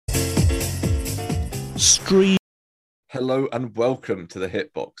Stream. Hello and welcome to the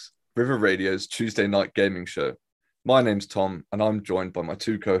Hitbox, River Radio's Tuesday night gaming show. My name's Tom and I'm joined by my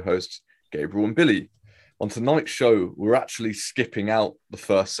two co-hosts, Gabriel and Billy. On tonight's show, we're actually skipping out the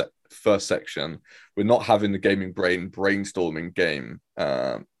first section. We're not having the Gaming Brain brainstorming game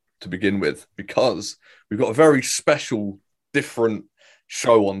to begin with because we've got a very special, different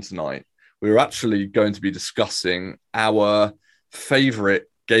show on tonight. We're actually going to be discussing our favourite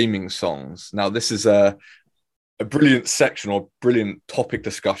gaming songs. Now, this is a brilliant section or brilliant topic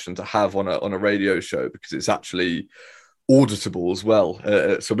discussion to have on a radio show because it's actually auditable as well.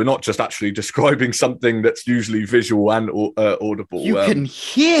 So we're not just actually describing something that's usually visual and audible. You can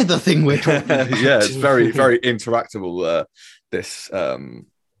hear the thing we're talking about. Yeah, it's very, very interactable this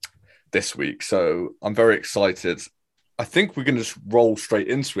week. So I'm very excited. I think we're going to just roll straight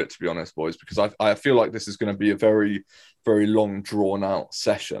into it, to be honest, boys, because I feel like this is going to be a very, very long, drawn-out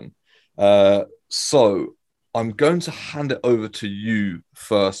session. So I'm going to hand it over to you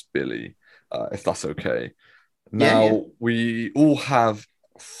first, Billy, if that's okay. Now, we all have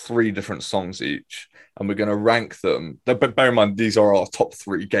 3 different songs each, and we're going to rank them. But bear in mind, these are our top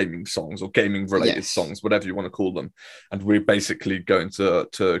 3 gaming songs or gaming-related songs, whatever you want to call them. And we're basically going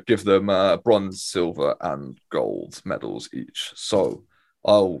to give them bronze, silver, and gold medals each. So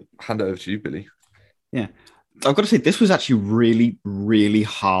I'll hand it over to you, Billy. Yeah. I've got to say, this was actually really, really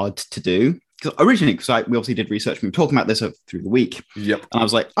hard to do. Because originally, we obviously did research, we were talking about this through the week. Yep. And I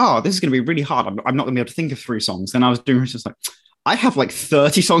was like, this is going to be really hard. I'm not going to be able to think of 3 songs. Then I was doing research like, I have like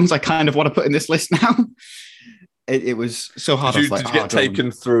 30 songs I kind of want to put in this list now. It was so hard. Did you get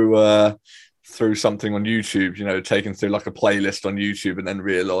taken through something on YouTube, taken through like a playlist on YouTube and then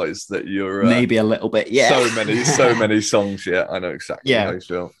realize that you're... maybe a little bit, yeah. So many songs, yeah. I know exactly how you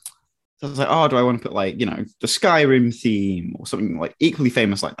feel. So I was like, do I want to put like, the Skyrim theme or something like equally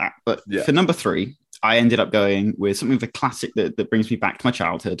famous like that? But for number 3, I ended up going with something of a classic that brings me back to my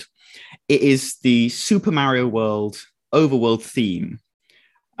childhood. It is the Super Mario World Overworld theme.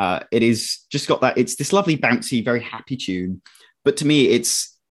 It is just got that, it's this lovely, bouncy, very happy tune. But to me,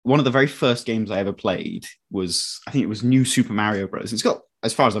 it's one of the very first games I ever played I think it was New Super Mario Bros. It's got,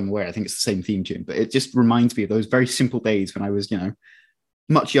 as far as I'm aware, I think it's the same theme tune, but it just reminds me of those very simple days when I was,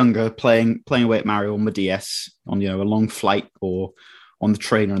 much younger, playing away at Mario on my DS on a long flight or on the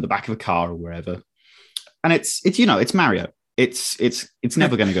train or in the back of a car or wherever. And it's Mario. It's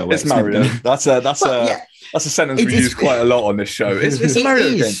never going to go away. It's Mario. That's a sentence we use quite a lot on this show. It's a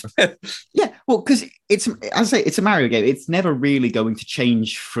Mario game. Yeah, well, because it's a Mario game. It's never really going to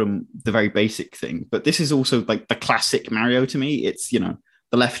change from the very basic thing. But this is also like the classic Mario to me. It's the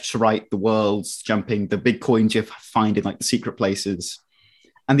left to right, the worlds jumping, the big coins you find in like the secret places.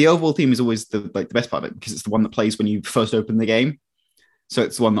 And the overall theme is always the best part of it because it's the one that plays when you first open the game. So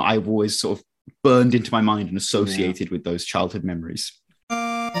it's the one that I've always sort of burned into my mind and associated with those childhood memories.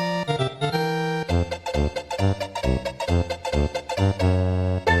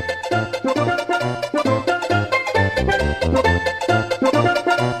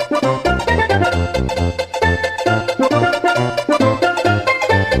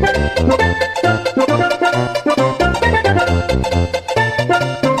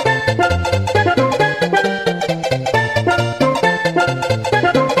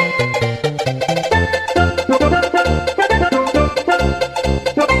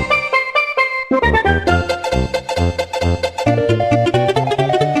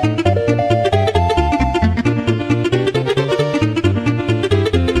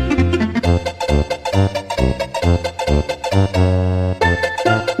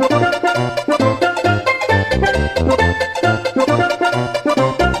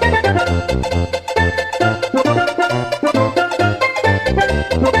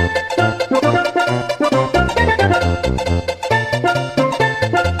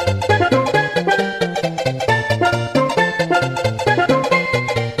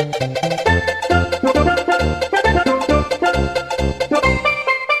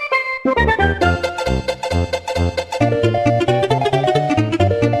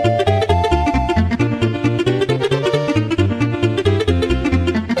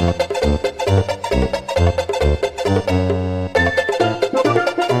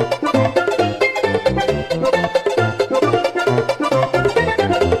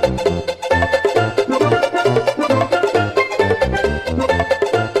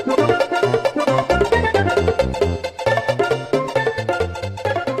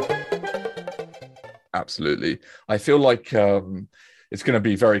 Absolutely. I feel like it's going to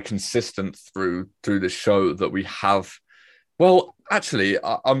be very consistent through the show that we have. Well, actually,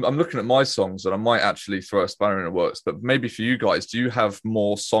 I'm looking at my songs and I might actually throw a spanner in the works, but maybe for you guys, do you have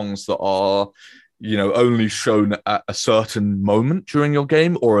more songs that are only shown at a certain moment during your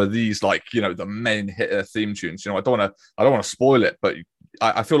game, or are these like, the main hitter theme tunes? I don't want to spoil it, but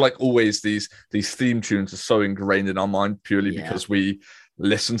I feel like always these theme tunes are so ingrained in our mind purely because we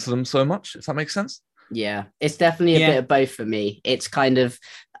listen to them so much. If that makes sense. Yeah, it's definitely a bit of both for me. It's kind of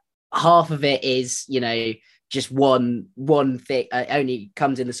half of it is, just one thing only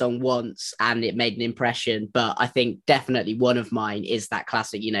comes in the song once and it made an impression. But I think definitely one of mine is that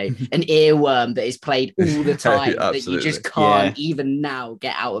classic, an earworm that is played all the time that you just can't even now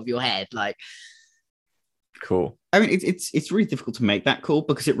get out of your head. Like, cool. I mean, it's really difficult to make that call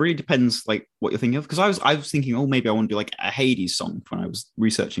because it really depends like what you're thinking of. Because I was thinking, oh, maybe I want to do like a Hades song when I was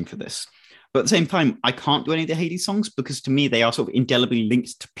researching for this. But at the same time, I can't do any of the Hades songs because to me, they are sort of indelibly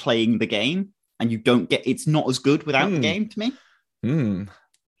linked to playing the game. And you don't get, it's not as good without the game to me.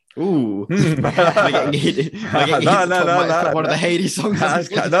 Ooh. Am I getting hit? No. One of the Hades songs.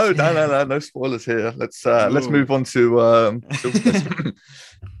 No spoilers here. Let's move on to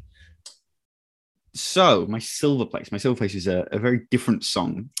So my Silver Place is a very different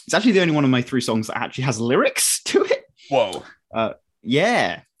song. It's actually the only one of my 3 songs that actually has lyrics to it. Whoa.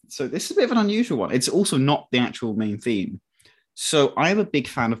 Yeah. So this is a bit of an unusual one. It's also not the actual main theme. So I'm a big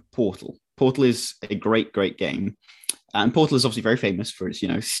fan of Portal. Portal is a great, great game. And Portal is obviously very famous for its,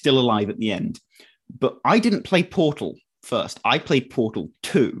 still alive at the end. But I didn't play Portal first. I played Portal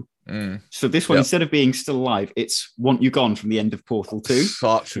 2. So this one, instead of being still alive, it's Want You Gone from the end of Portal 2.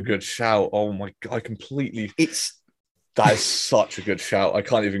 Such a good shout. Oh my God, that is such a good shout. I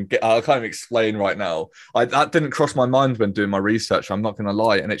can't even explain right now. That didn't cross my mind when doing my research. I'm not going to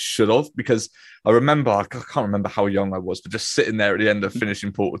lie. And it should have, because I can't remember how young I was, but just sitting there at the end of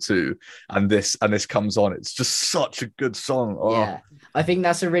finishing Portal 2 and this comes on. It's just such a good song. Oh. Yeah, I think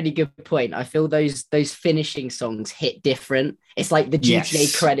that's a really good point. I feel those finishing songs hit different. It's like the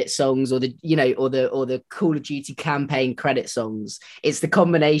GTA credit songs or the Call of Duty campaign credit songs. It's the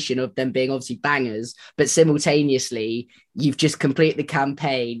combination of them being obviously bangers, but simultaneously you've just completed the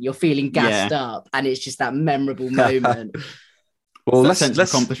campaign, you're feeling gassed up, and it's just that memorable moment. Well, let's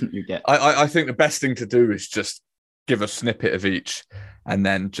accomplishment you get. I think the best thing to do is just give a snippet of each and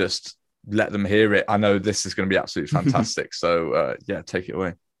then just let them hear it. I know this is going to be absolutely fantastic. So take it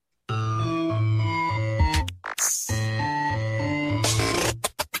away.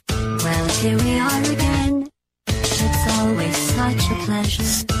 Well, here we are again. It's always such a pleasure.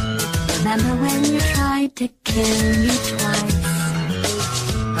 Remember when you tried to kill me twice?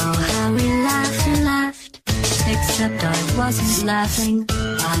 Oh, how we laughed and laughed. Except I wasn't laughing.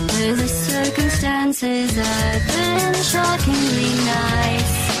 Under the circumstances, I've been shockingly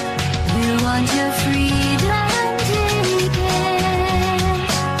nice. You want your freedom, take it.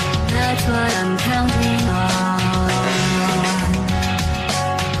 That's what I'm counting on.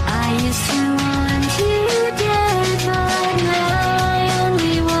 I used to want you dead, but now I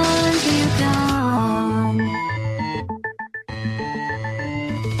only want you gone.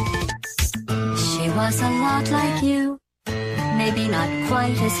 She was a lot like you, maybe not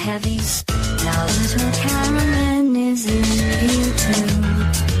quite as heavy. Now little Carolyn is in you too.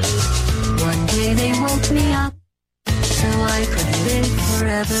 One day they woke me up so I could live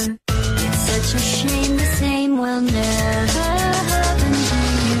forever. It's such a shame the same will never happen to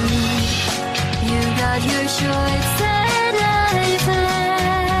you. You got your choice and I've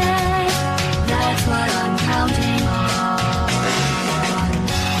had. That's what I'm counting on.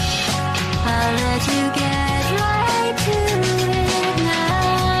 I'll let you get right to it now.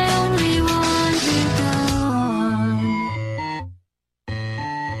 I only want you gone.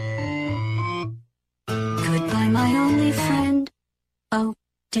 Goodbye, my only friend. Oh,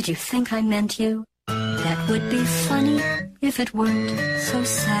 did you think I meant you? That would be funny if it weren't so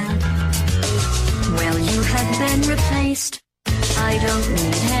sad. Well, you have been replaced. I don't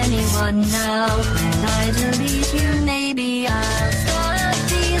need anyone now. When I delete you, maybe I'll stop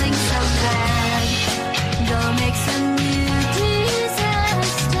feeling so bad. Go make some new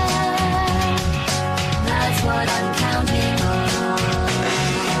disaster. That's what I'm counting on.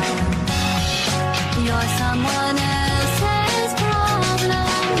 You're someone else's problem.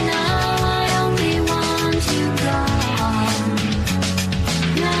 Now I only want you gone.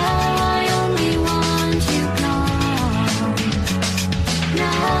 Now I only want you gone.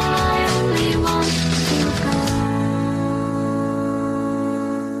 Now I only want you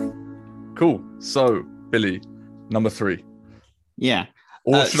gone. Cool. So, Billy, number 3. Yeah.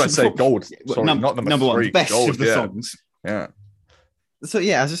 Or should I say gold? Sorry, not number 3. 1, the best gold, of the songs. Yeah. So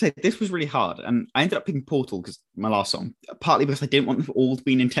yeah, as I said, this was really hard, and I ended up picking Portal because my last song, partly because I didn't want them all to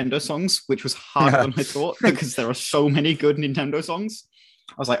be Nintendo songs, which was harder than I thought because there are so many good Nintendo songs.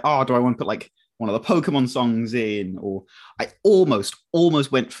 I was like, oh, do I want to put like one of the Pokemon songs in, or I almost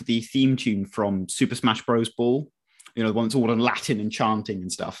went for the theme tune from Super Smash Bros. Ball, you know, the one that's all in Latin and chanting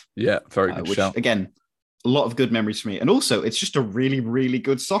and stuff. Yeah, very good which, shout. Again, a lot of good memories for me. And also, it's just a really, really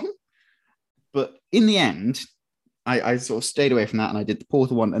good song. But in the end, I sort of stayed away from that and I did the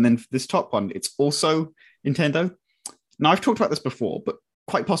Portal one. And then this top one, it's also Nintendo. Now, I've talked about this before, but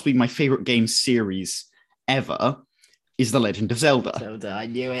quite possibly my favorite game series ever is The Legend of Zelda. Zelda, I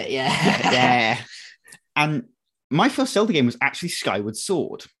knew it, yeah. Yeah. And my first Zelda game was actually Skyward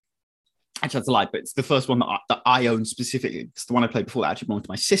Sword. Actually, that's a lie, but it's the first one that I own specifically. It's the one I played before that actually belonged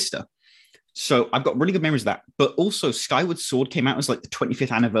to my sister. So I've got really good memories of that. But also, Skyward Sword came out as like the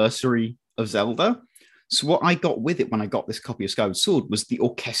 25th anniversary of Zelda. So what I got with it when I got this copy of Skyward Sword was the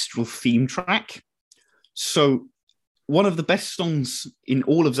orchestral theme track. So one of the best songs in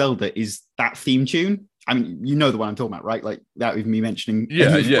all of Zelda is that theme tune. I mean, you know the one I'm talking about, right? Like that with me mentioning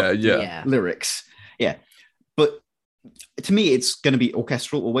lyrics. Yeah. But to me, it's going to be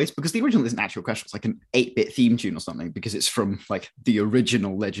orchestral always, because the original isn't actually orchestral. It's like an 8-bit theme tune or something, because it's from like the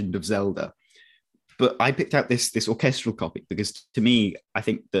original Legend of Zelda. But I picked out this orchestral copy because to me, I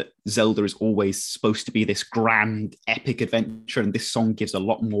think that Zelda is always supposed to be this grand, epic adventure. And this song gives a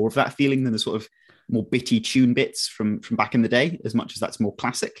lot more of that feeling than the sort of more bitty tune bits from back in the day, as much as that's more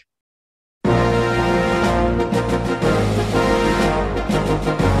classic.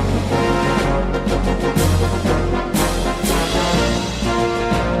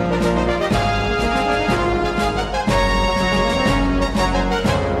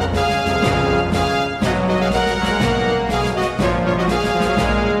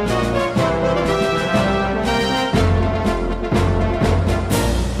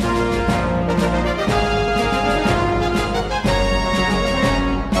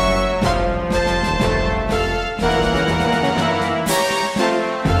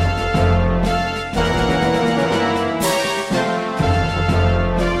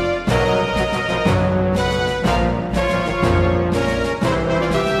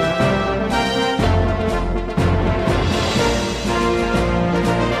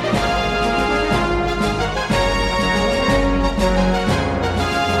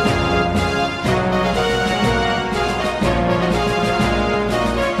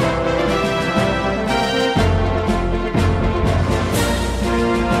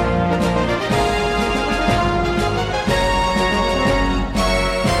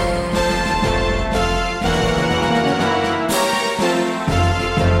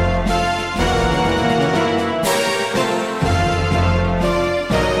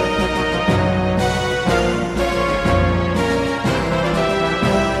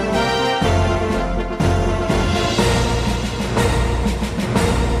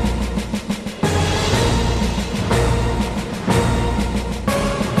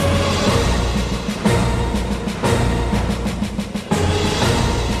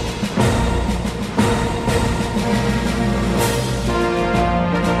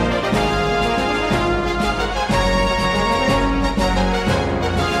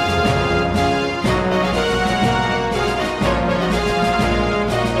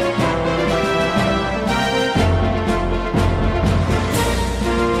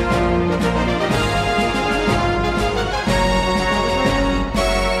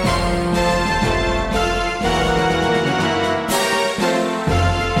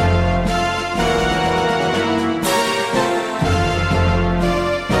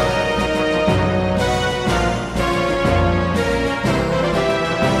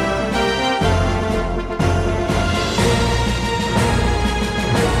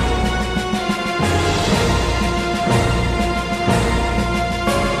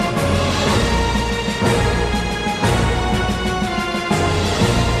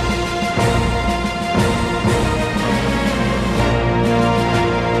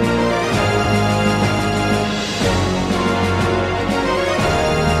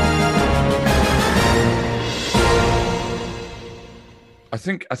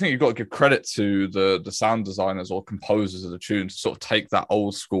 I think you've got to give credit to the sound designers or composers of the tune to sort of take that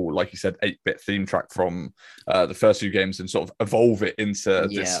old school, like you said, 8-bit theme track from the first few games and sort of evolve it into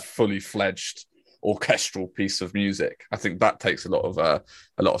this fully fledged orchestral piece of music. I think that takes a lot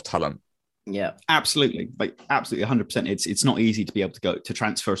of talent. Yeah, absolutely. Like absolutely 100%. It's not easy to be able to go to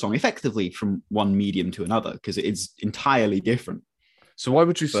transfer a song effectively from one medium to another because it's entirely different. So why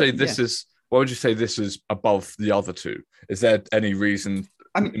would you say this is above the other two? Is there any reason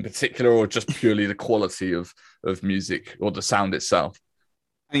in particular, or just purely the quality of music or the sound itself?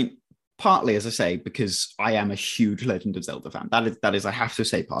 I mean, partly, as I say, because I am a huge Legend of Zelda fan. That is, I have to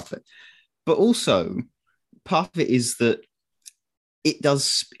say, part of it. But also, part of it is that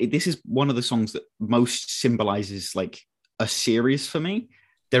this is one of the songs that most symbolizes like a series for me.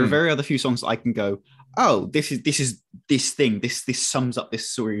 There are very other few songs that I can go, oh, this is this thing, this sums up this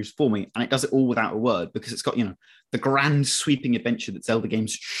series for me, and it does it all without a word, because it's got, you know, the grand sweeping adventure that Zelda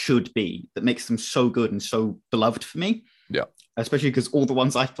games should be, that makes them so good and so beloved for me. Yeah, especially because all the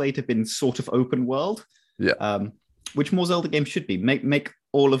ones I've played have been sort of open world. Yeah, which more Zelda games should be. Make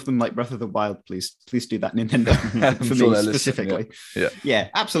all of them like Breath of the Wild, please do that, Nintendo. For me specifically. Yeah,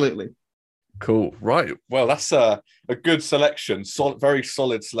 absolutely. Cool. Right. Well, that's a good selection. Very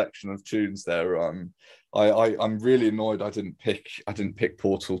solid selection of tunes there. I'm really annoyed I didn't pick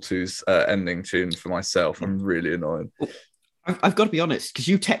Portal 2's ending tune for myself. I'm really annoyed. I've got to be honest, because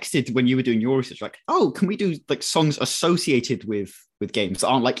you texted when you were doing your research, like, oh, can we do like songs associated with games that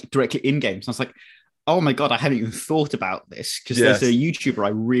aren't like directly in games? And I was like, oh my God, I hadn't even thought about this, because there's a YouTuber I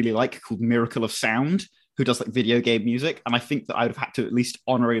really like called Miracle of Sound, who does like video game music. And I think that I would have had to at least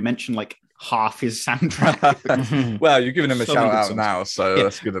honorary mention like half his soundtrack. Well, you're giving him a shout out now, so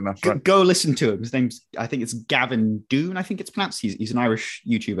that's good enough. Right? Go listen to him. His name's, I think it's Gavin Doone, I think it's pronounced. He's an Irish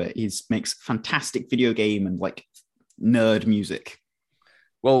YouTuber. He makes fantastic video game and like nerd music.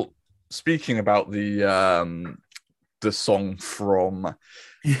 Well, speaking about the song from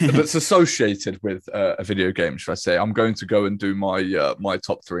that's associated with a video game, should I say? I'm going to go and do my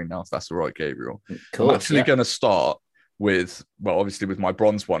top three now, if that's all right, Gabriel. Cool. I'm actually going to start with, well, obviously with my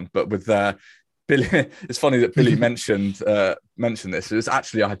bronze one, but with Billy. It's funny that Billy mentioned this. It's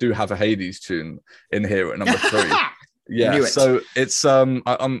actually, I do have a Hades tune in here at number 3. Yeah, so it's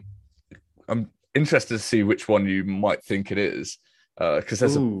I'm interested to see which one you might think it is, because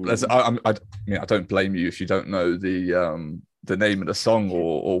I mean, I don't blame you if you don't know the name of the song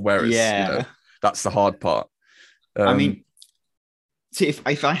or where it's. You know, that's the hard part. I mean, see,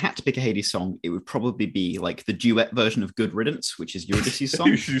 if I had to pick a Hades song, it would probably be like the duet version of "Good Riddance," which is Eurydice's song.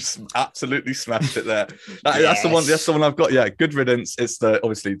 You absolutely smashed it there. That's the one. That's the one I've got. Yeah, "Good Riddance." It's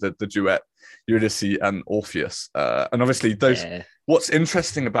obviously the duet, Eurydice and Orpheus, and obviously those. Yeah. What's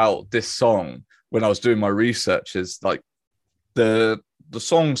interesting about this song, when I was doing my research, is like the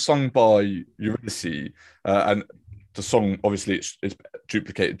song sung by Eurydice, and the song obviously is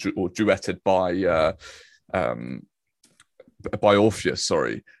duplicated or duetted by Orpheus,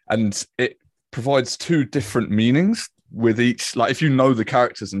 sorry, and it provides two different meanings with each. Like, if you know the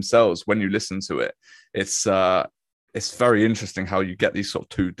characters themselves, when you listen to it, it's very interesting how you get these sort of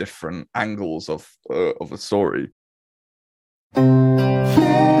two different angles of a story.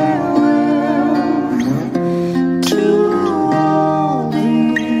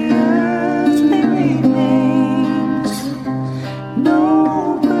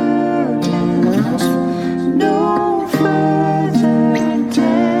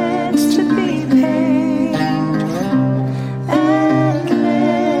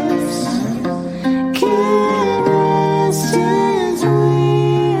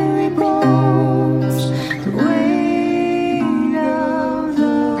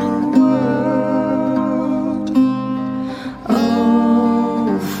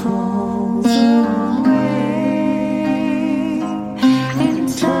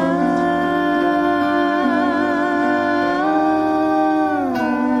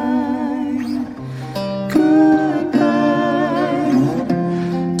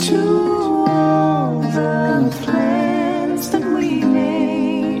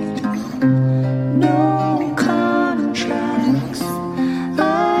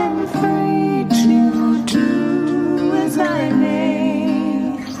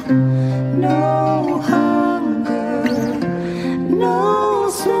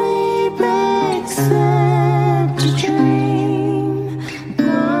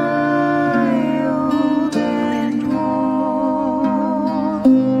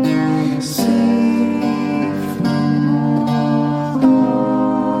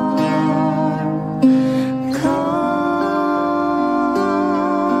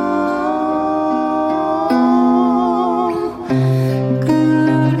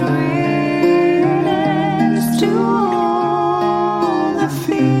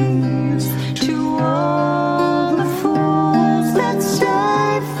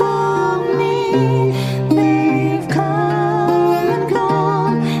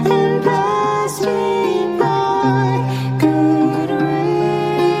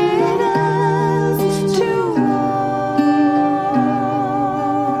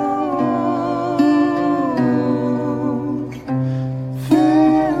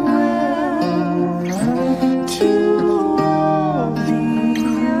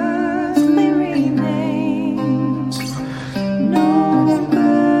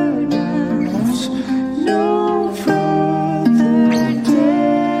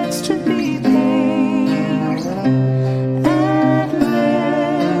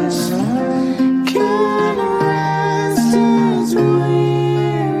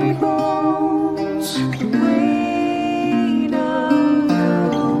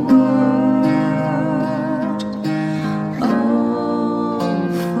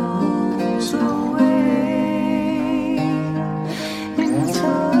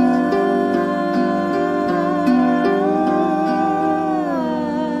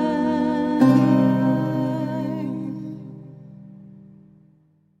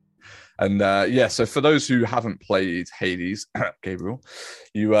 And so for those who haven't played Hades, Gabriel,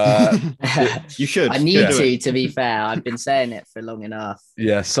 you you should. I need to be fair. I've been saying it for long enough.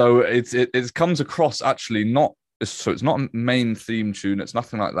 Yeah, so it comes across actually it's not a main theme tune. It's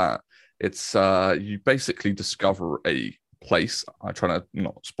nothing like that. It's you basically discover a place. I try to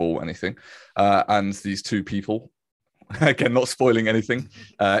not spoil anything, and these two people, again not spoiling anything,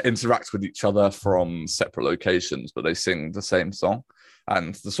 interact with each other from separate locations, but they sing the same song.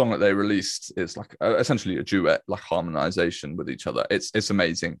 And the song that they released is like essentially a duet, like harmonization with each other. It's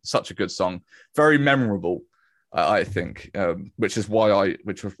amazing. Such a good song, very memorable. I think, which is why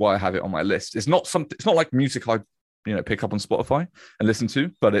I have it on my list. It's not like music I pick up on Spotify and listen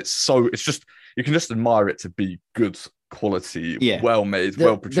to, but it's just you can just admire it to be good quality, well made,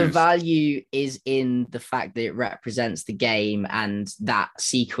 well produced. The value is in the fact that it represents the game and that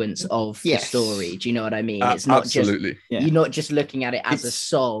sequence of the story. Do you know what I mean? It's not absolutely. You're not just looking at it as a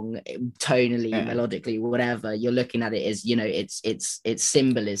song, tonally, melodically, whatever. You're looking at it as it's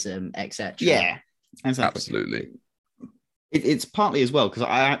symbolism, etc. Yeah, exactly. Absolutely. It's partly as well because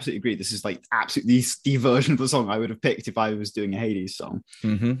I absolutely agree. This is like absolutely the version of the song I would have picked if I was doing a Hades song.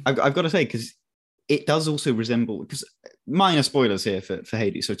 Mm-hmm. I've got to say, because it does also resemble, because minor spoilers here for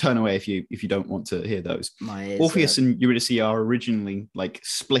Hades, so turn away if you don't want to hear those. Orpheus and Eurydice are originally like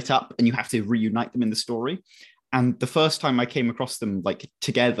split up, and you have to reunite them in the story. And the first time I came across them like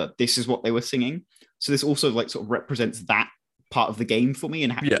together, this is what they were singing. So this also like sort of represents that part of the game for me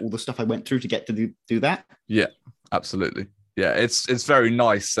and all the stuff I went through to get to do that. Yeah, absolutely. Yeah, it's very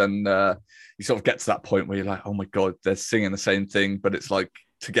nice, and you sort of get to that point where you're like, oh my god, they're singing the same thing, but it's like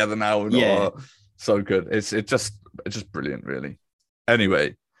together now. And so good. It's just brilliant, really.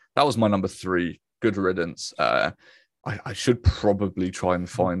 Anyway, that was my number 3. Good riddance. I should probably try and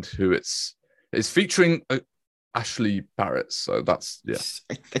find who it's featuring. Ashley Barrett. So that's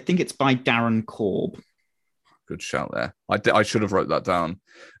I think it's by Darren Korb. Good shout there. I should have wrote that down.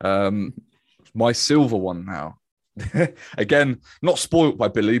 My silver one now. Again, not spoiled by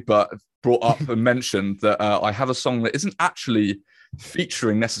Billy, but brought up and mentioned that I have a song that isn't actually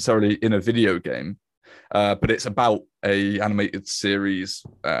featuring necessarily in a video game, but it's about a animated series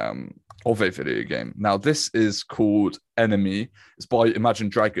of a video game. Now, this is called Enemy. It's by Imagine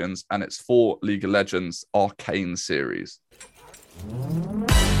Dragons, and it's for League of Legends Arcane series.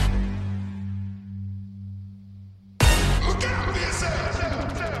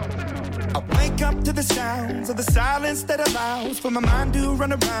 Up to the sounds of the silence that allows for my mind to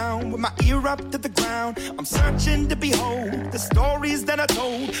run around with my ear up to the ground. I'm searching to behold the stories that I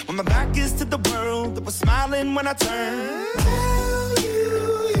told when my back is to the world that was smiling when I turned. Tell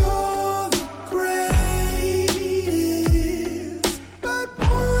you you're the greatest, but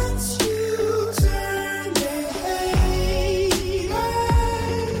once you turn they hate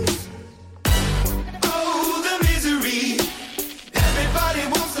us. Oh, the misery. Everybody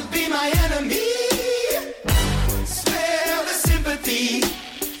wants to be my enemy.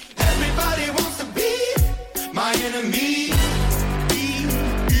 Everybody wants to be my enemy.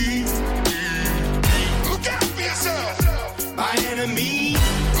 Look out for yourself. My enemy.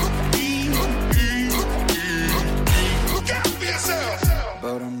 Look out for yourself.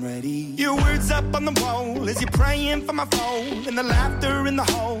 But I'm ready. Your words up on the wall as you're praying for my phone, and the laughter in the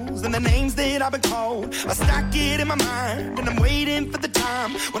halls and the names that I've been called. I stack it in my mind and I'm waiting for the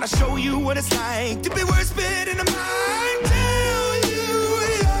time when I show you what it's like to be worse fit in a mind. Tell you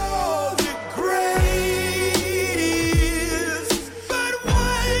you're the greatest, but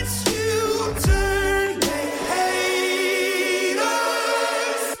once you turn they hate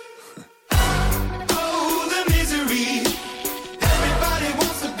us. Oh, the misery. Everybody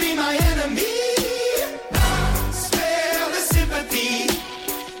wants to be my enemy. Spare the sympathy.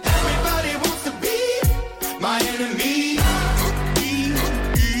 Everybody wants to be my enemy.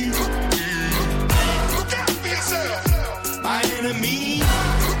 Look out for yourself. My enemy.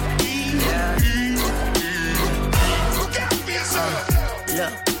 Look out for yourself.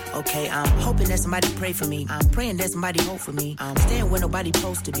 Look, okay, I'm hoping that somebody pray for me. I'm praying that somebody hope for me. I'm staying where nobody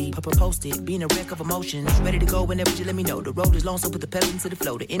supposed to be. Posted, being a wreck of emotions. Ready to go whenever you let me know. The road is long, so put the pedal into the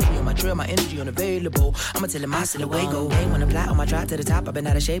flow. The energy on my trail, my energy unavailable. I'ma tell him my silhouette go. They wanna fly on my drive to the top. I've been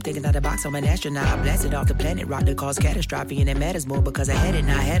out of shape, thinking out the box. I'm an astronaut. I blasted off the planet, rock that caused catastrophe, and it matters more because I had it.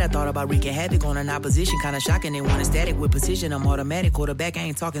 Now I had I thought about wreaking havoc on an opposition. Kinda shocking, they want a static with precision. I'm automatic, quarterback. I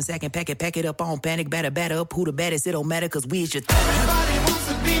ain't talking second pack it up on panic. Batter up. Who the baddest? It don't matter, cause we is just. Everybody wants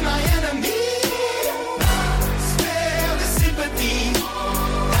to be my enemy. Spare the sympathy.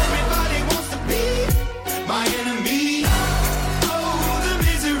 Everybody wants to be my enemy. Oh, the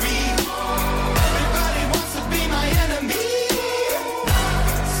misery. Everybody wants to be my enemy.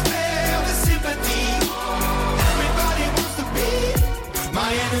 Spare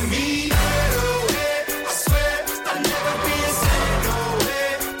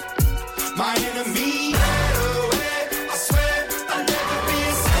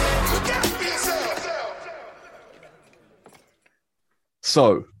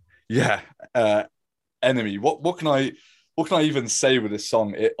So, yeah, Enemy. What can I even say with this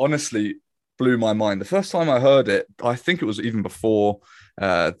song? It honestly blew my mind. The first time I heard it, I think it was even before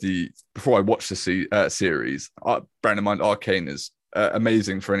I watched the series. Bearing in mind, Arcane is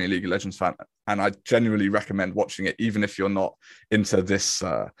amazing for any League of Legends fan, and I genuinely recommend watching it, even if you're not into this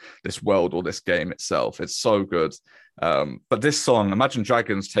world or this game itself. It's so good. But this song, Imagine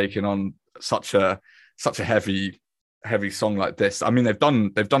Dragons taking on such a heavy song like this. I mean, they've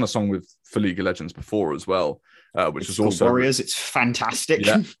done a song for League of Legends before as well, which is also Warriors. It's fantastic.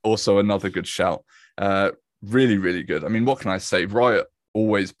 Yeah, also another good shout. Really, really good. I mean, what can I say? Riot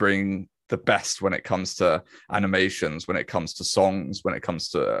always bring the best when it comes to animations, when it comes to songs, when it comes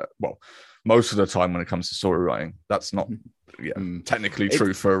to most of the time when it comes to story writing. That's not technically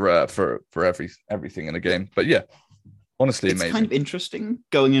true for everything in a game, but yeah. Honestly, it's amazing. Kind of interesting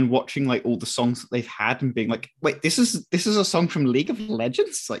going and watching like all the songs that they've had and being like, wait, this is a song from League of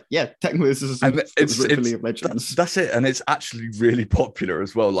Legends? Like, yeah, technically this is a song from League of Legends. That's it, and it's actually really popular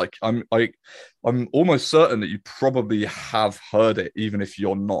as well. Like, I'm almost certain that you probably have heard it, even if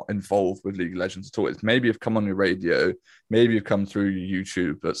you're not involved with League of Legends at all. It's maybe you've come on your radio, maybe you've come through your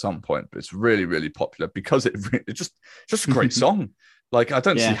YouTube at some point, but it's really, really popular because it's just a great song. Like, I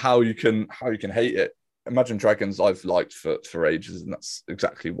don't see how you can hate it. Imagine Dragons I've liked for ages, and that's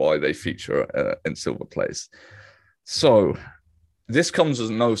exactly why they feature in Silver Place. So this comes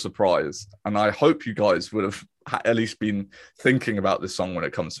as no surprise, and I hope you guys would have at least been thinking about this song when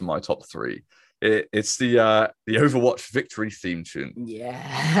it comes to my top three. It's the Overwatch victory theme tune. Yeah,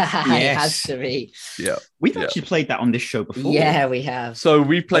 it has to be. Yeah, we've actually played that on this show before. Yeah, we have. So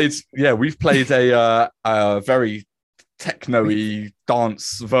we've played a very techno-y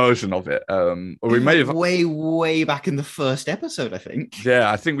dance version of it. Or we may have way back in the first episode, I think. Yeah,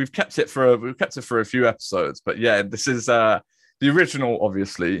 I think we've kept it for a few episodes, but yeah, this is the original,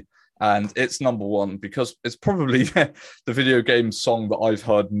 obviously, and it's number one because it's probably the video game song that I've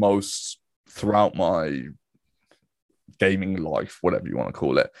heard most throughout my gaming life, whatever you want to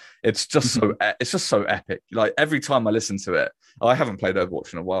call it. It's just so epic. Like, every time I listen to it, I haven't played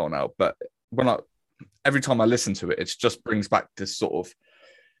Overwatch in a while now, but every time I listen to it, it just brings back this sort of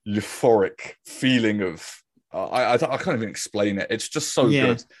euphoric feeling of I can't even explain it. It's just so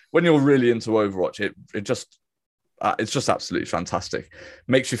good. When you're really into Overwatch, it's just absolutely fantastic.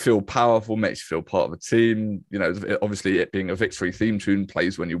 Makes you feel powerful, makes you feel part of a team. You know, obviously it being a victory theme tune,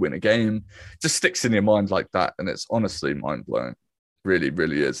 plays when you win a game, just sticks in your mind like that, and it's honestly mind-blowing. Really,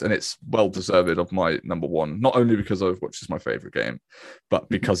 really is. And it's well-deserved of my number one, not only because Overwatch is my favorite game, but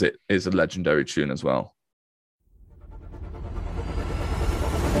because it is a legendary tune as well.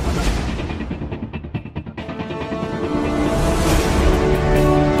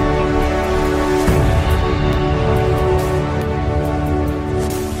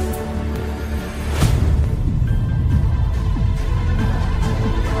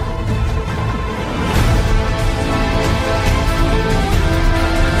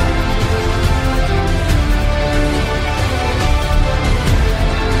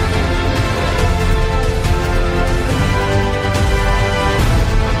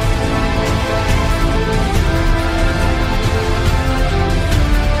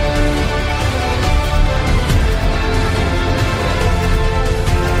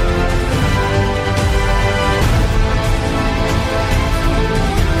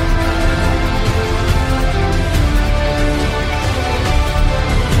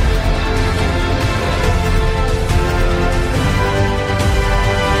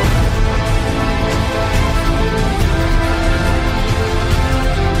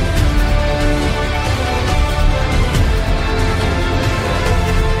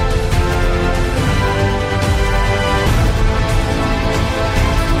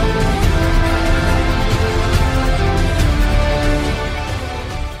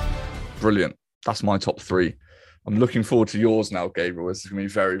 Brilliant. That's my top three. I'm looking forward to yours now, Gabriel. This is going to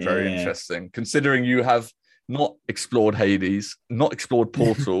be very, very interesting. Considering you have not explored Hades, not explored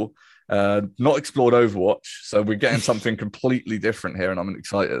Portal, not explored Overwatch. So we're getting something completely different here, and I'm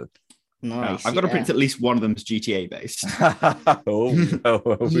excited. Nice. I've got to predict at least one of them is GTA based. Not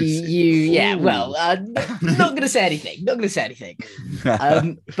going to say anything.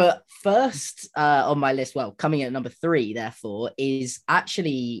 But first on my list, coming in at number 3, therefore, is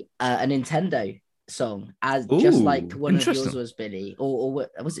actually a Nintendo song, just like one of yours was, Billy, or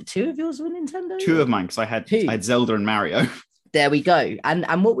was it 2 of yours were Nintendo? 2 of mine, because I had Zelda and Mario. There we go.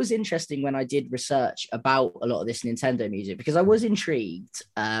 And what was interesting when I did research about a lot of this Nintendo music, because I was intrigued,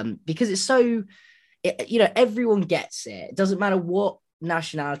 because it's so, everyone gets it. It doesn't matter what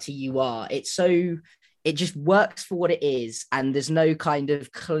nationality you are. It's so, it just works for what it is, and there's no kind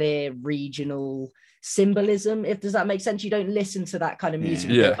of clear regional symbolism, if does that make sense. You don't listen to that kind of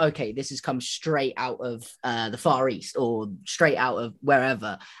music and go, okay, this has come straight out of the Far East or straight out of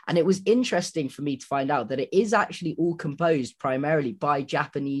wherever. And it was interesting for me to find out that it is actually all composed primarily by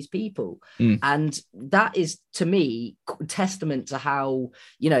Japanese people. And that is, to me, testament to how,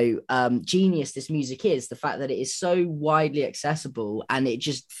 you know, genius this music is. The fact that it is so widely accessible, and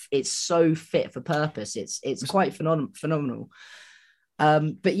it's so fit for purpose. It's quite phenomenal.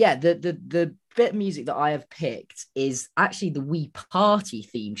 But yeah, the bit of music that I have picked is actually the Wii Party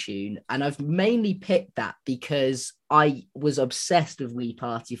theme tune. And I've mainly picked that because I was obsessed with Wii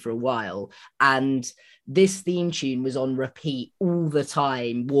Party for a while. And this theme tune was on repeat all the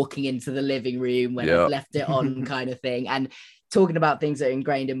time, walking into the living room when I've left it on kind of thing. And talking about things that are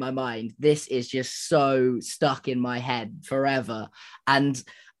ingrained in my mind, this is just so stuck in my head forever. And,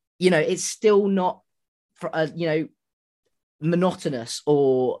 you know, it's still not, you know, monotonous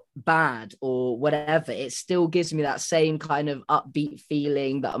or bad or whatever. It still gives me that same kind of upbeat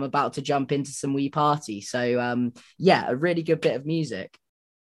feeling that I'm about to jump into some Wii Party. So yeah, a really good bit of music.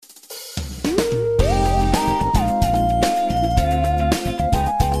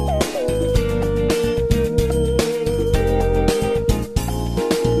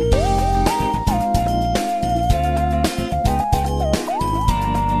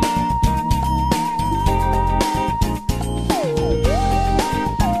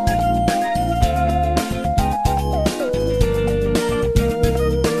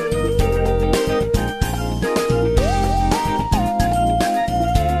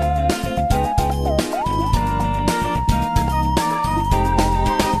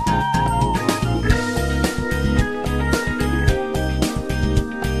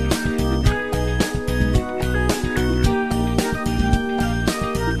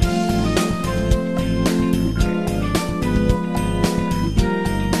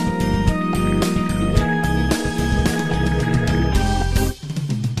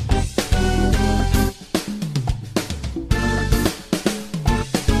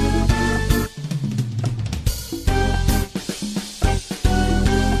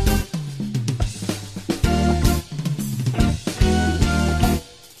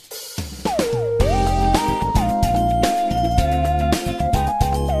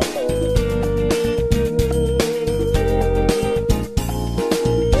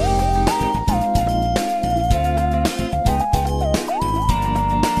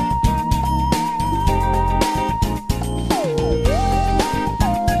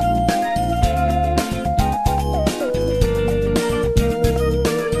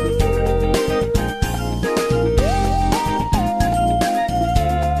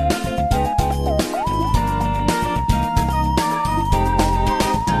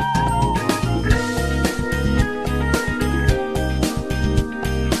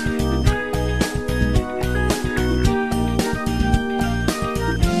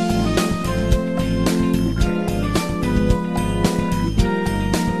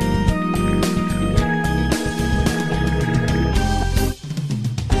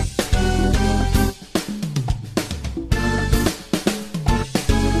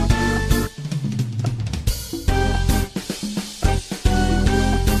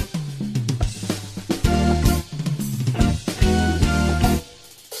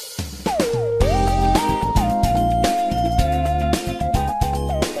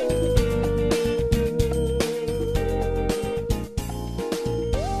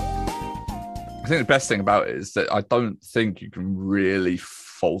 think the best thing about it is that I don't think you can really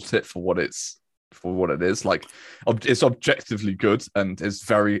fault it for what it is. Like, it's objectively good, and it's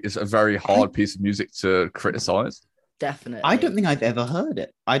a very hard piece of music to criticize. Definitely. I don't think I've ever heard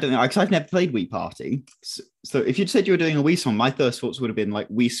it. I don't know, because I've never played Wii Party. So if you'd said you were doing a Wii song, my first thoughts would have been like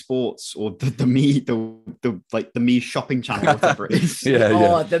Wii Sports or the Me shopping channel, whatever it is.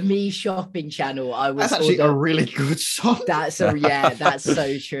 The Me shopping channel. That's actually a really good song. That's so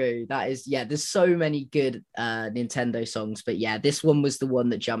true. That is, there's so many good Nintendo songs, but this one was the one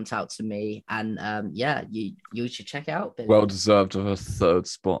that jumped out to me, and you should check it out, Billy. Well deserved of a third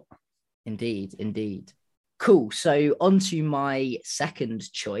spot. Indeed. Cool. So on to my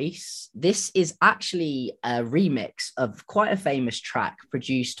second choice. This is actually a remix of quite a famous track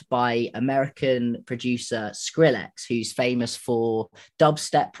produced by American producer Skrillex, who's famous for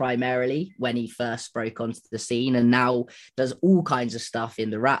dubstep primarily when he first broke onto the scene, and now does all kinds of stuff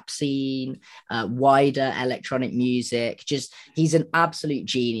in the rap scene, wider electronic music. Just, he's an absolute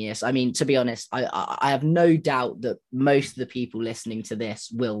genius. I mean, to be honest, I have no doubt that most of the people listening to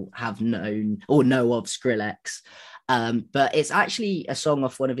this will have known or know of Skrillex. But it's actually a song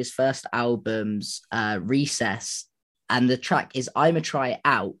off one of his first albums, Recess. And the track is I'ma Try It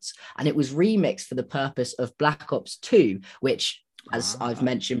Out. And it was remixed for the purpose of Black Ops 2, which, as I've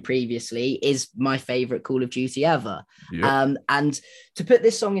mentioned previously, is my favorite Call of Duty ever. Yep. And to put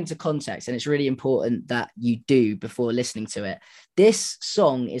this song into context, and it's really important that you do before listening to it, this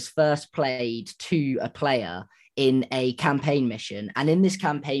song is first played to a player in a campaign mission. And in this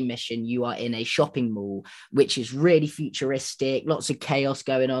campaign mission, you are in a shopping mall, which is really futuristic, lots of chaos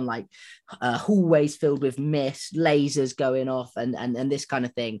going on, like hallways filled with mist, lasers going off, and this kind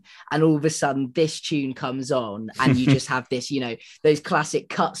of thing. And all of a sudden, this tune comes on, and you just have this, those classic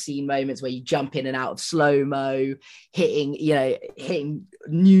cutscene moments where you jump in and out of slow-mo, hitting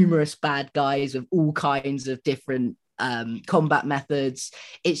numerous bad guys with all kinds of different combat methods.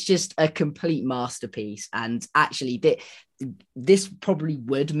 It's just a complete masterpiece. And actually this probably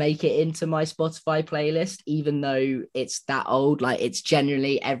would make it into my Spotify playlist, even though it's that old. Like, it's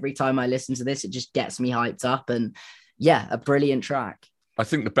genuinely, every time I listen to this, it just gets me hyped up. And yeah, a brilliant track. I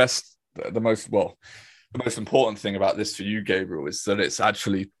think the most important thing about this for you, Gabriel, is that it's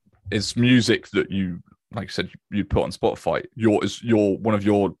music that you, like you said, you put on Spotify. You're one of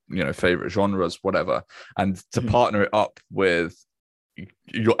your favorite genres, whatever, and to partner it up with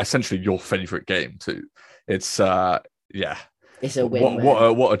essentially your favorite game too. It's it's a win.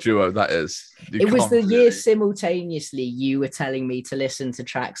 What a duo that is. It was the year simultaneously you were telling me to listen to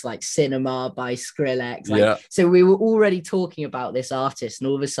tracks like Cinema by Skrillex. So we were already talking about this artist, and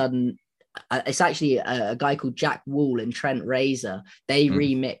all of a sudden, it's actually a guy called Jack Wall and Trent Reznor. They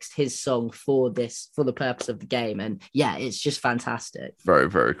remixed his song for the purpose of the game. And yeah, it's just fantastic. Very,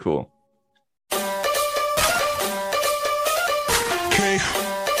 very cool. Okay.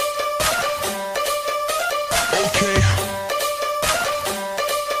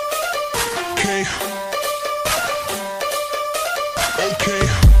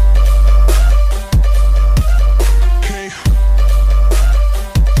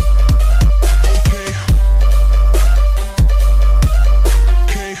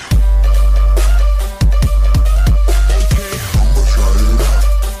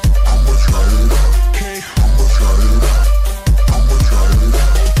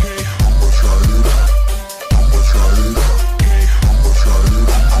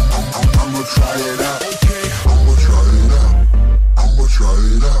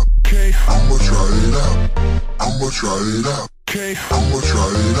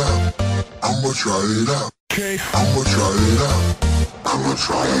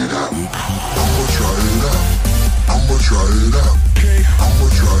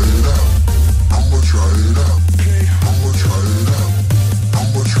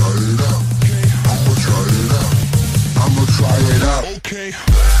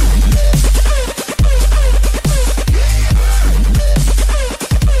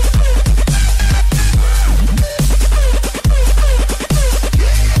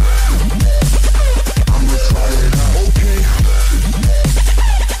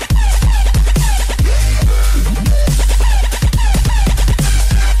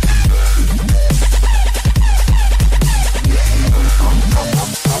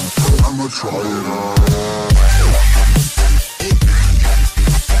 I'ma try it out.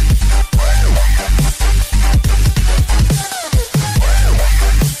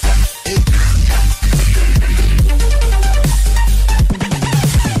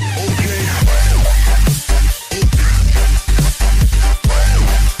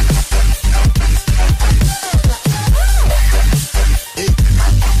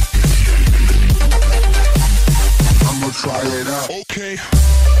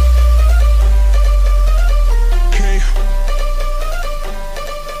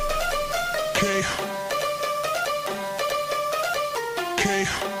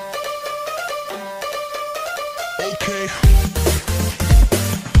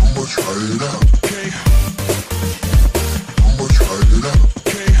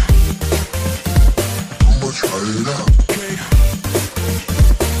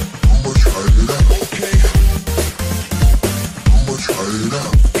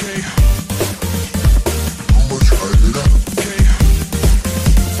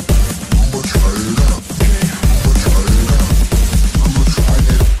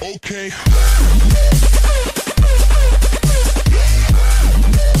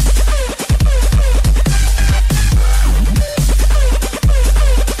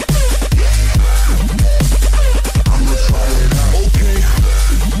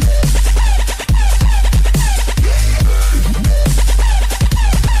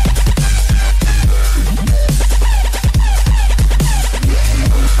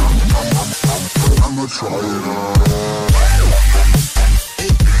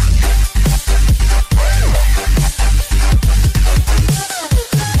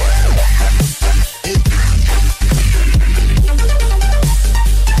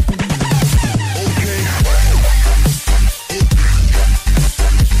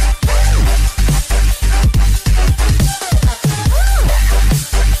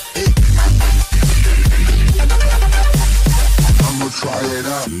 Try it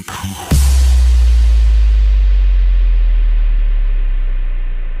out.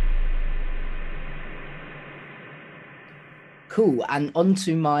 Cool. And on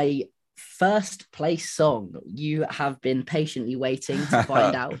to my first place song. You have been patiently waiting to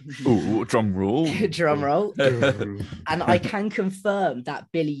find out. Ooh, drum roll. Drum roll. And I can confirm that,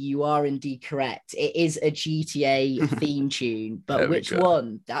 Billy, you are indeed correct. It is a GTA theme tune, but which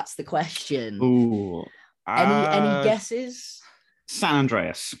one? That's the question. Ooh. Any guesses? San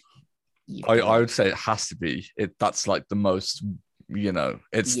Andreas. I would say it has to be. That's like the most,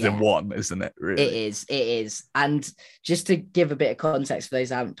 it's the one, isn't it? Really, it is. And just to give a bit of context for those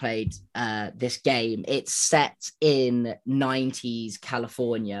who haven't played this game, it's set in 90s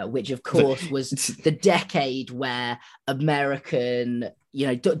California, which of course was the decade where American,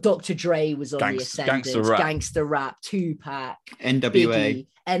 Dr. Dre was on the ascendant, gangster rap, Tupac, NWA. Biggie,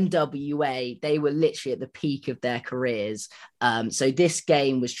 NWA, they were literally at the peak of their careers. So this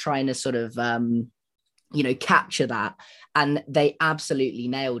game was trying to sort of capture that, and they absolutely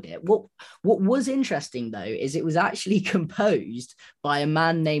nailed it. What was interesting though is it was actually composed by a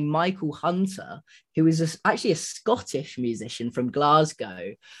man named Michael Hunter, who is actually a Scottish musician from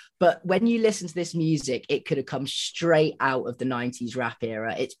Glasgow. But when you listen to this music, it could have come straight out of the 90s rap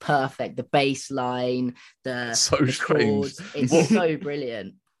era. It's perfect. The bass line, the chords, it's so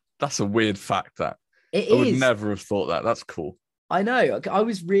brilliant. That's a weird fact, that. I would never have thought that. That's cool. I know. I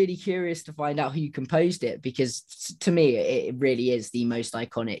was really curious to find out who composed it, because to me, it really is the most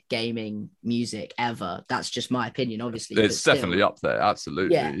iconic gaming music ever. That's just my opinion, obviously. It's definitely up there.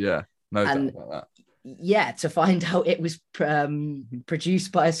 Absolutely. Yeah. No doubt about that. Yeah, to find out it was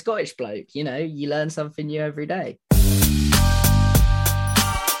produced by a Scottish bloke, you learn something new every day.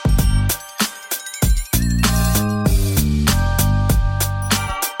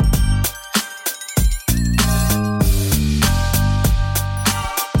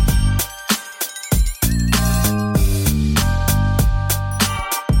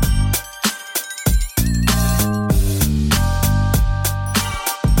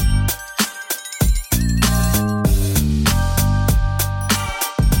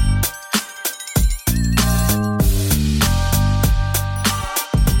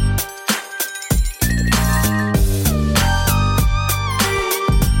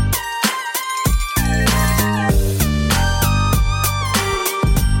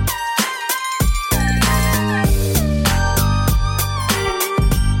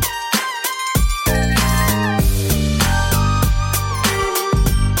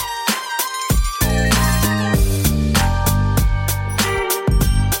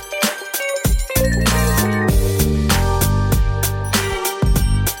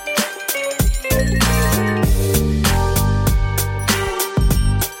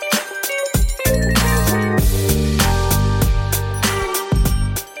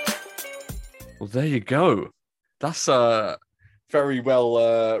 There you go. That's a very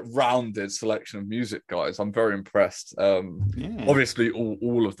well rounded selection of music, guys. I'm very impressed. Obviously,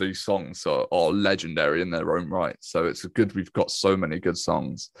 all of these songs are legendary in their own right. So it's good we've got so many good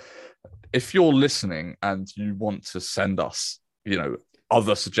songs. If you're listening and you want to send us,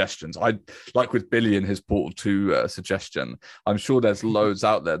 other suggestions, I like with Billy and his Portal 2 suggestion, I'm sure there's loads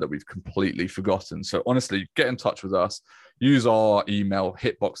out there that we've completely forgotten. So honestly, get in touch with us. Use our email,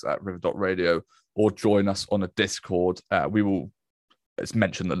 hitbox@river.radio, or join us on a Discord. We will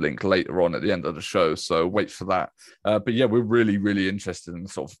mention the link later on at the end of the show, so wait for that. But yeah, we're really, really interested in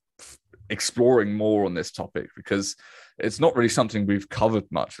sort of exploring more on this topic, because it's not really something we've covered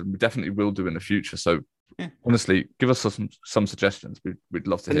much, and we definitely will do in the future. So honestly, give us some suggestions. We'd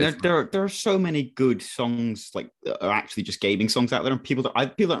love to hear. There are so many good songs that are actually just gaming songs out there, and people that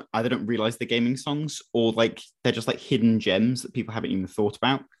either don't realize they're gaming songs, or they're just hidden gems that people haven't even thought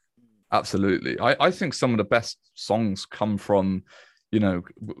about. Absolutely. I think some of the best songs come from,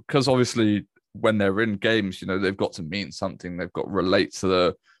 because obviously when they're in games, they've got to mean something. They've got to relate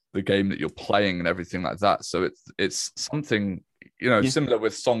to the game that you're playing and everything like that. So it's something, similar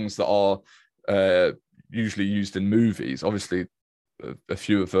with songs that are usually used in movies. Obviously, a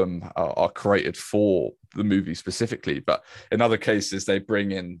few of them are created for the movie specifically, but in other cases they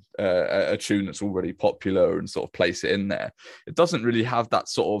bring in a tune that's already popular and sort of place it in there. It doesn't really have that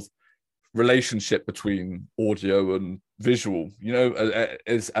sort of relationship between audio and visual,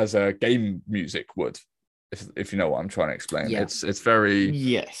 as a game music would, if you know what I'm trying to explain. It's very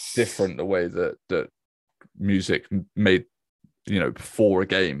different, the way that music made before a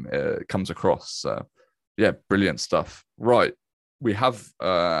game comes across. So yeah, brilliant stuff. Right, we have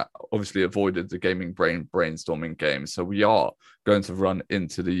obviously avoided the gaming brainstorming game, so we are going to run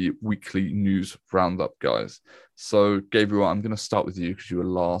into the weekly news roundup, guys. So, Gabriel, I'm going to start with you because you were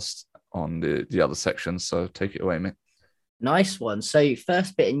last on the other section. So, take it away, mate. Nice one. So,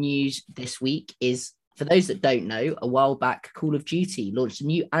 first bit of news this week is, for those that don't know, a while back, Call of Duty launched a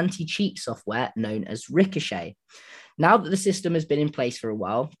new anti-cheat software known as Ricochet. Now that the system has been in place for a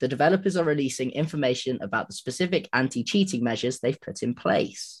while, the developers are releasing information about the specific anti-cheating measures they've put in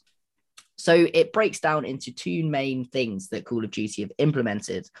place. So it breaks down into two main things that Call of Duty have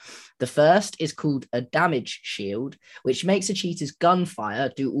implemented. The first is called a damage shield, which makes a cheater's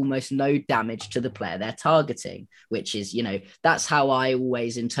gunfire do almost no damage to the player they're targeting, which is, that's how I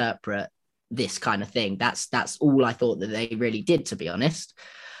always interpret this kind of thing. That's all I thought that they really did, to be honest.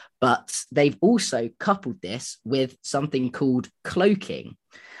 But they've also coupled this with something called cloaking.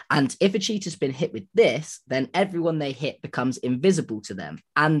 And if a cheater's been hit with this, then everyone they hit becomes invisible to them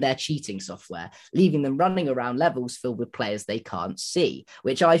and their cheating software, leaving them running around levels filled with players they can't see,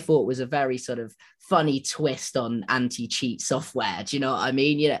 which I thought was a very sort of funny twist on anti-cheat software. Do you know what I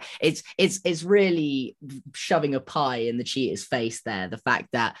mean? It's really shoving a pie in the cheater's face there. The fact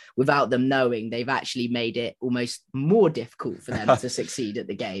that without them knowing, they've actually made it almost more difficult for them to succeed at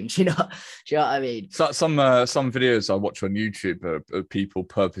the game. Do you know what I mean? So, some videos I watch on YouTube are people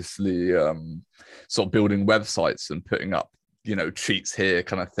purposely sort of building websites and putting up, cheats here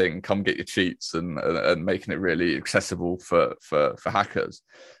kind of thing, come get your cheats, and making it really accessible for hackers.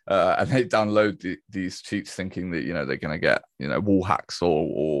 And they download these cheats thinking that, they're going to get, wall hacks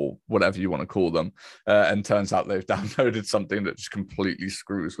or whatever you want to call them. And turns out they've downloaded something that just completely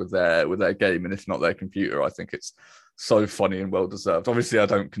screws with their game. And if not their computer, I think it's so funny and well deserved. Obviously, I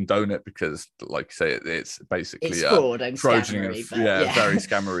don't condone it because, like you say, it's basically fraud and Trojan, scammery, very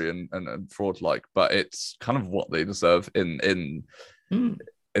scammery and fraud like. But it's kind of what they deserve in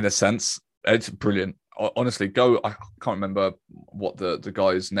a sense. It's brilliant. Honestly, I can't remember what the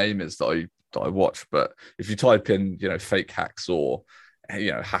guy's name is that I watch, but if you type in fake hacks or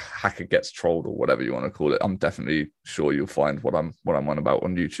hacker gets trolled or whatever you want to call it, I'm definitely sure you'll find what I'm on about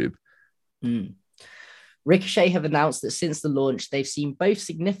on YouTube. Ricochet have announced that since the launch, they've seen both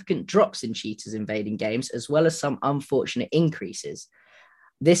significant drops in cheaters invading games, as well as some unfortunate increases.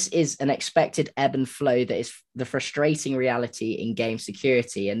 This is an expected ebb and flow that is the frustrating reality in game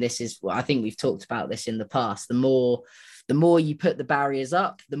security. And this is what I think we've talked about this in the past. The more you put the barriers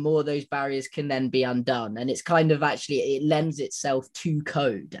up, the more those barriers can then be undone. And it's kind of it lends itself to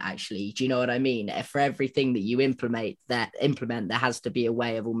code, actually. Do you know what I mean? For everything that you implement, there has to be a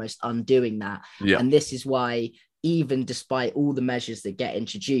way of almost undoing that. Yeah. And this is why, even despite all the measures that get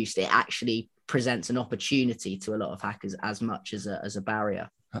introduced, it actually presents an opportunity to a lot of hackers as much as a barrier.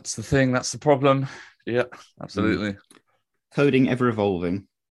 That's the thing. That's the problem. Yeah, absolutely. Coding ever evolving.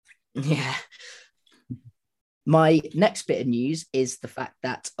 Yeah. My next bit of news is the fact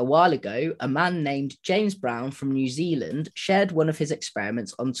that a while ago, a man named James Brown from New Zealand shared one of his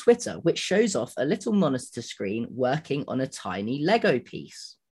experiments on Twitter, which shows off a little monitor screen working on a tiny Lego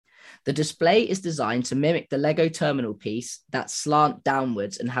piece. The display is designed to mimic the Lego terminal piece that slant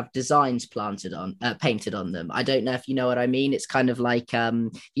downwards and have designs painted on them. I don't know if you know what I mean. It's kind of like,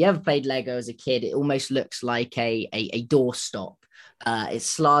 if you ever played Lego as a kid, it almost looks like a doorstop. It's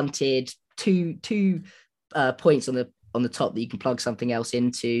slanted, two points on the top that you can plug something else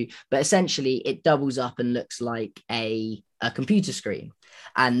into, but essentially it doubles up and looks like a computer screen.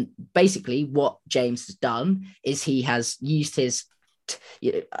 And basically what James has done is he has used his,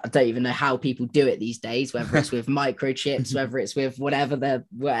 I don't even know how people do it these days, whether it's with microchips, whether it's with whatever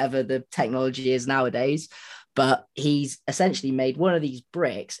the technology is nowadays, but he's essentially made one of these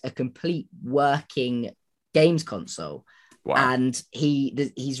bricks a complete working games console. Wow. And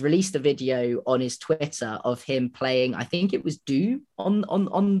he's released a video on his Twitter of him playing, I think it was Doom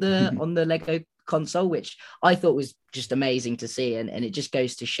on the Lego console, which I thought was just amazing to see. And it just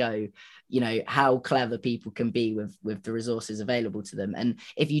goes to show, how clever people can be with the resources available to them. And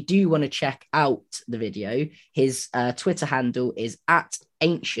if you do want to check out the video, his Twitter handle is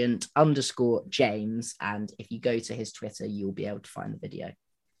 @ancient_James. And if you go to his Twitter, you'll be able to find the video.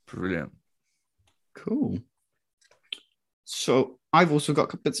 Brilliant. Cool. So I've also got a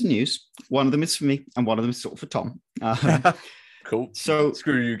couple bits of news. One of them is for me, and one of them is sort of for Tom. Cool. So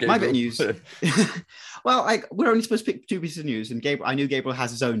screw you, Gabriel. My bit of news. Well, we're only supposed to pick two pieces of news, and I knew Gabriel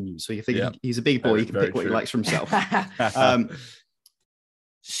has his own news, so you think he's a big boy. He can pick what he likes for himself.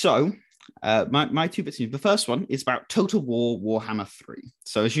 So my two bits of news. The first one is about Total War Warhammer 3.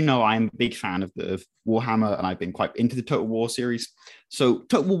 So as you know, I'm a big fan of Warhammer, and I've been quite into the Total War series. So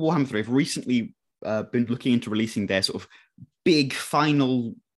Total War Warhammer 3 have recently been looking into releasing their sort of big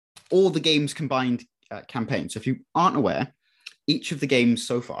final, all the games combined campaign. So if you aren't aware, each of the games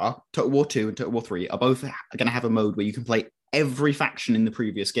so far, Total War 2 and Total War 3, are both going to have a mode where you can play every faction in the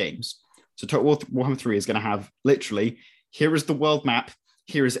previous games. So Total War Warhammer 3 is going to have literally, here is the world map,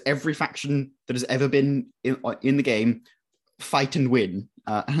 here is every faction that has ever been in the game, fight and win.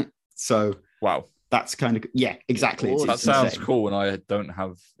 So wow, that's kind of, yeah, exactly. That sounds cool, and I don't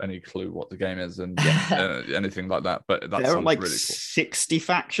have any clue what the game is and anything like that. But that sounds like really cool. 60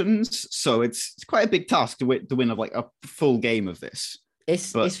 factions, so it's quite a big task to win of like a full game of this.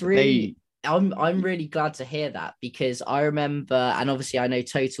 It's really. I'm really glad to hear that, because I remember, and obviously I know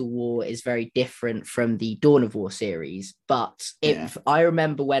Total War is very different from the Dawn of War series, but I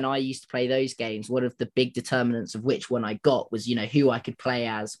remember when I used to play those games, one of the big determinants of which one I got was, who I could play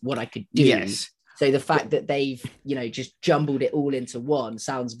as, what I could do. Yes. So the fact that they've, just jumbled it all into one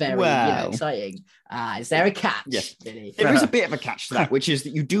sounds very exciting. Is there a catch? Yes, Billy? there is a bit of a catch to that, which is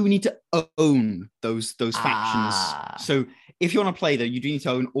that you do need to own those factions. So if you want to play them, you do need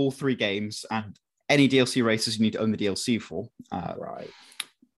to own all 3 games, and any DLC races you need to own the DLC for. Right.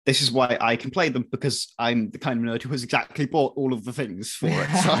 This is why I can play them, because I'm the kind of nerd who has exactly bought all of the things for it.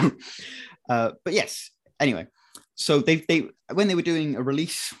 So, but yes, anyway. So they when they were doing a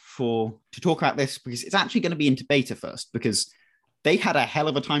release to talk about this, because it's actually going to be into beta first, because they had a hell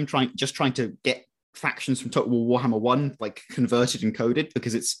of a time trying to get factions from Total War Warhammer 1 like converted and coded,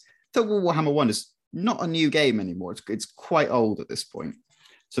 because Total War Warhammer 1 is not a new game anymore. It's quite old at this point.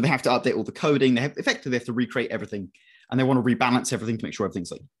 So they have to update all the coding. They have to recreate everything, and they want to rebalance everything to make sure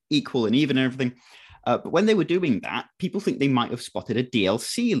everything's like equal and even and everything. But when they were doing that, people think they might have spotted a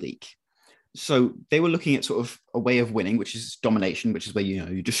DLC leak. So they were looking at sort of a way of winning, which is domination, which is where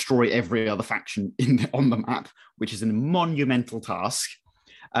you destroy every other faction on the map, which is a monumental task.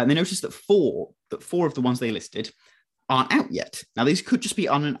 And they noticed that four of the ones they listed aren't out yet. Now, these could just be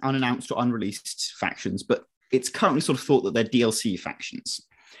unannounced or unreleased factions, but it's currently sort of thought that they're DLC factions.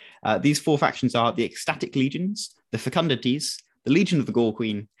 These 4 factions are the Ecstatic Legions, the Fecundities, the Legion of the Gore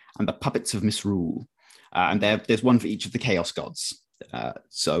Queen, and the Puppets of Misrule. And there's one for each of the Chaos Gods.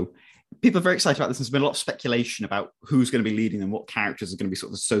 So people are very excited about this. There's been a lot of speculation about who's going to be leading them, what characters are going to be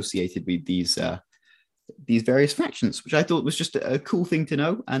sort of associated with these various factions, which I thought was just a cool thing to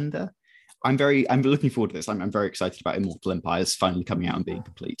know. And I'm looking forward to this. I'm very excited about Immortal Empires finally coming out and being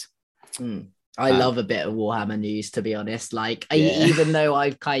complete. I love a bit of Warhammer news, to be honest. Even though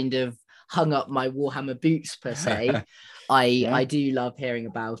I've kind of hung up my Warhammer boots per se, I do love hearing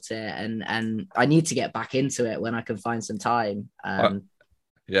about it, and I need to get back into it when I can find some time.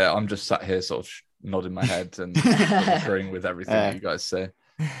 I'm just sat here sort of nodding my head and agreeing with everything that you guys say.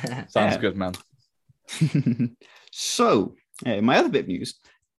 Sounds good, man. So, my other bit of news,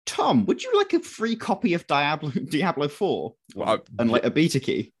 Tom, would you like a free copy of Diablo 4 and like a beta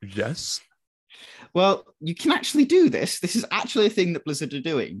key? Yes. Well, you can actually do this. This is actually a thing that Blizzard are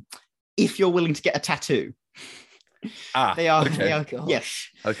doing if you're willing to get a tattoo. They are. Yes.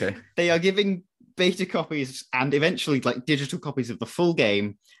 Okay. They are giving beta copies and eventually like digital copies of the full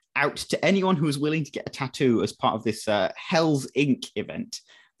game out to anyone who is willing to get a tattoo as part of this Hell's Ink event.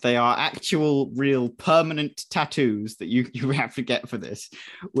 They are actual, real, permanent tattoos that you have to get for this,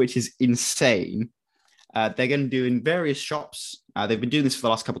 which is insane. They're going to do in various shops. They've been doing this for the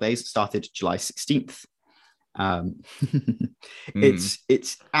last couple of days. It started July 16th.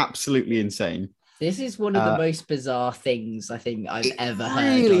 It's absolutely insane. This is one of the most bizarre things I think I've ever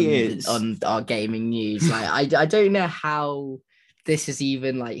heard on our gaming news. Like, I don't know how this is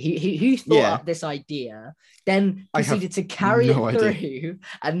even like who thought up this idea, then proceeded to carry it through,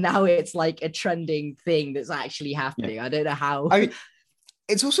 and now it's like a trending thing that's actually happening. I don't know how.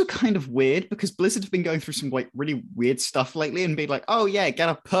 It's also kind of weird because Blizzard have been going through some like really weird stuff lately and being like, oh yeah, get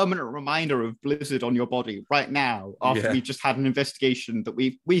a permanent reminder of Blizzard on your body right now after we just had an investigation that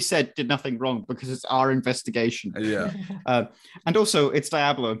we said did nothing wrong because it's our investigation. Yeah. And also it's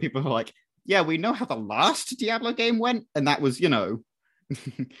Diablo and people are like, yeah, we know how the last Diablo game went. And that was,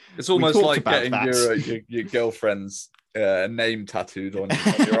 it's almost like getting your girlfriend's name tattooed on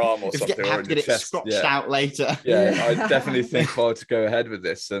your arm or something, or in your chest. Scratched out later. I definitely think if I were to go ahead with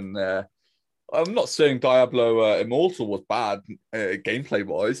this, and I'm not saying Diablo Immortal was bad gameplay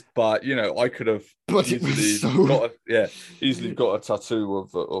wise, but I could have easily got a tattoo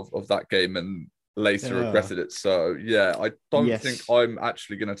of that game and later regretted it. So I don't think I'm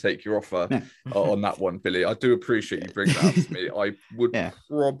actually going to take your offer on that one, Billy. I do appreciate you bringing that up to me. I would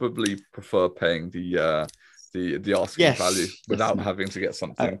probably prefer paying the asking value without having to get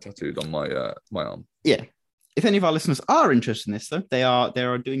something tattooed on my arm. Yeah. If any of our listeners are interested in this, though, they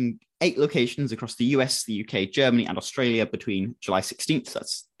are doing 8 locations across the US, the UK, Germany, and Australia between July 16th, so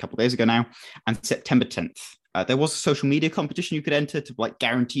that's a couple of days ago now, and September 10th. There was a social media competition you could enter to like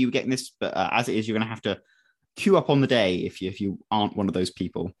guarantee you getting this, but as it is, you're going to have to queue up on the day if you aren't one of those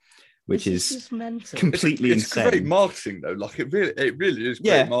people, which is completely insane. It's great marketing though. Like it really is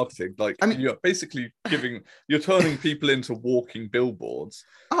great marketing. Like I mean, you're basically you're turning people into walking billboards.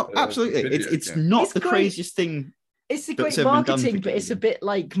 Oh, absolutely. It's not the craziest thing. It's a great marketing, but it's a bit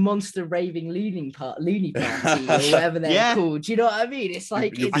like Monster Raving Loony Party or whatever they're called. Do you know what I mean? It's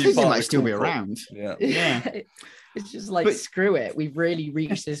like I think they might still be around. Yeah. It's just like, screw it. We've really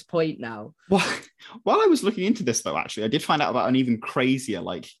reached this point now. Well, while I was looking into this, though, actually, I did find out about an even crazier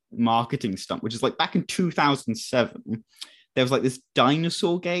like marketing stunt, which is like back in 2007, there was like this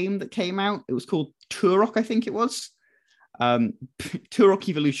dinosaur game that came out. It was called Turok, I think it was. Turok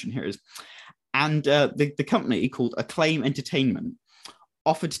Evolution, here it is. And the company called Acclaim Entertainment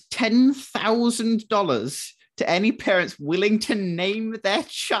offered $10,000 to any parents willing to name their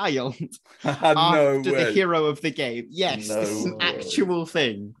child after the hero of the game. Yes, this is an actual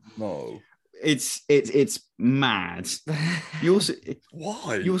thing. No, it's mad. You also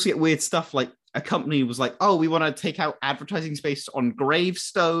get weird stuff like a company was like, "Oh, we want to take out advertising space on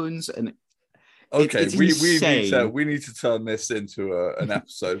gravestones," and okay, we need to turn this into an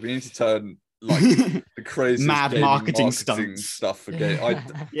episode. We need to turn like the crazy mad marketing stuff again.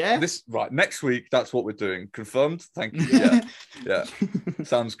 Next week, that's what we're doing. Confirmed. Thank you. Yeah.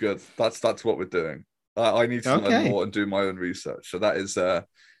 Sounds good. That's what we're doing. I need to learn more and do my own research. So that is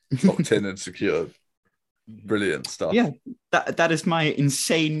locked in and secured. Brilliant stuff. Yeah, that is my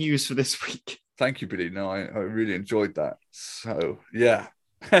insane news for this week. Thank you, Billy. No, I really enjoyed that. So yeah,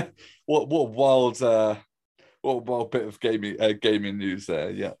 what wild bit of gaming news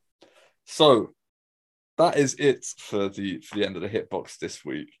there. Yeah. So that is it for the end of the Hitbox this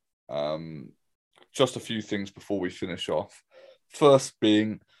week. Just a few things before we finish off. First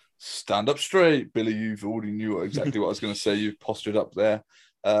being stand up straight. Billy, you've already knew exactly what I was going to say. You've postured up there.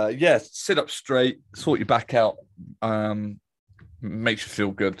 Sit up straight, sort your back out. Makes you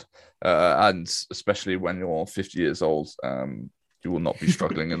feel good. And especially when you're 50 years old, you will not be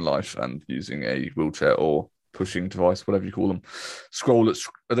struggling in life and using a wheelchair or pushing device, whatever you call them.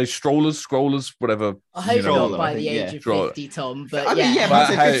 Are they strollers, whatever? I hope not by the age of 50, Tom. But I mean, but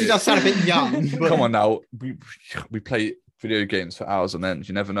 50 does sound a bit young. But... Come on now, we play video games for hours on end.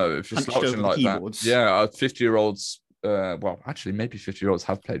 You never know if you're slouching like that. Yeah, 50-year-olds. Well, actually, maybe 50-year-olds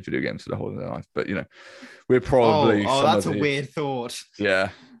have played video games for the whole of their life. But we're probably. Oh, that's a weird thought. Yeah.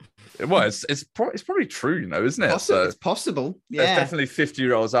 Well, it's probably true, isn't it? It's possible. Yeah, there's definitely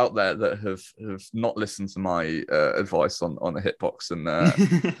 50-year-olds out there that have not listened to my advice on the Hitbox and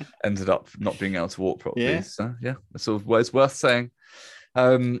ended up not being able to walk properly. Yeah. So yeah, that's always worth saying.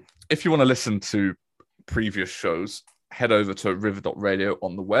 If you want to listen to previous shows, head over to river.radio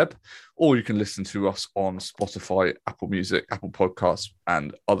on the web, or you can listen to us on Spotify, Apple Music, Apple Podcasts,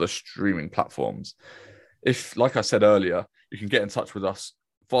 and other streaming platforms. If, like I said earlier, you can get in touch with us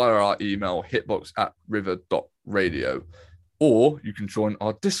via our email, hitbox@river.radio, or you can join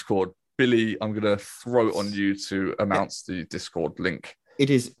our Discord. Billy, I'm going to throw it on you to announce the Discord link. It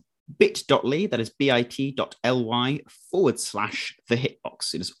is bit.ly, that is bit.ly/the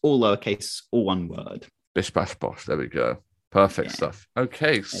Hitbox. It is all lowercase, all one word. Bish bash bosh, there we go. Perfect stuff.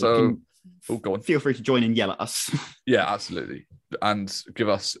 Okay, so go on. Feel free to join and yell at us. Yeah, absolutely. And give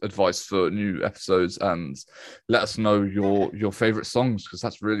us advice for new episodes and let us know your favorite songs, because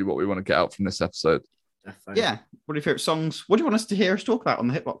that's really what we want to get out from this episode. Definitely. Yeah. What are your favorite songs? What do you want us to hear us talk about on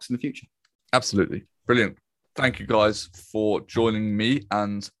the Hitbox in the future? Absolutely. Brilliant. Thank you guys for joining me,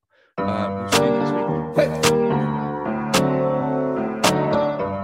 and we'll see you next week. Hey.